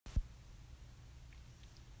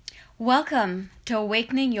Welcome to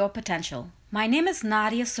Awakening Your Potential. My name is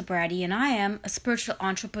Nadia Sobradi and I am a spiritual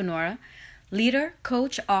entrepreneur, leader,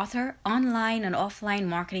 coach, author, online and offline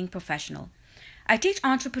marketing professional. I teach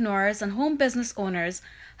entrepreneurs and home business owners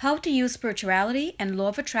how to use spirituality and law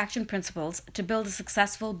of attraction principles to build a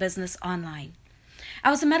successful business online. I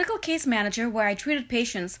was a medical case manager where I treated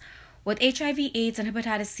patients with HIV, AIDS, and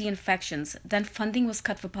hepatitis C infections. Then funding was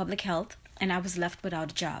cut for public health and I was left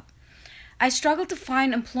without a job. I struggled to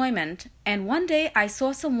find employment, and one day I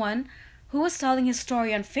saw someone who was telling his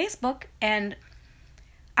story on Facebook, and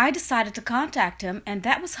I decided to contact him, and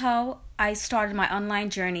that was how I started my online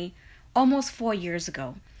journey almost 4 years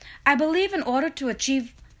ago. I believe in order to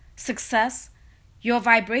achieve success, your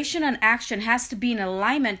vibration and action has to be in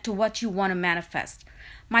alignment to what you want to manifest.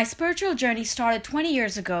 My spiritual journey started 20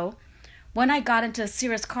 years ago when I got into a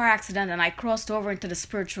serious car accident and I crossed over into the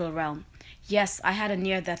spiritual realm. Yes, I had a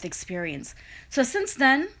near-death experience. So since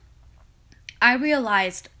then, I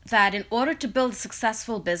realized that in order to build a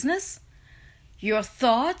successful business, your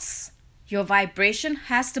thoughts, your vibration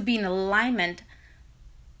has to be in alignment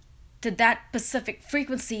to that specific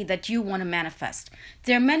frequency that you want to manifest.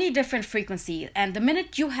 There are many different frequencies, and the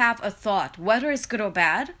minute you have a thought, whether it's good or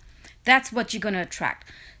bad, that's what you're going to attract.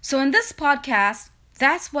 So in this podcast,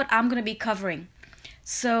 that's what I'm going to be covering.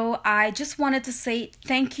 So I just wanted to say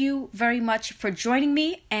thank you very much for joining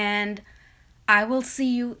me, and I will see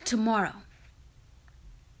you tomorrow.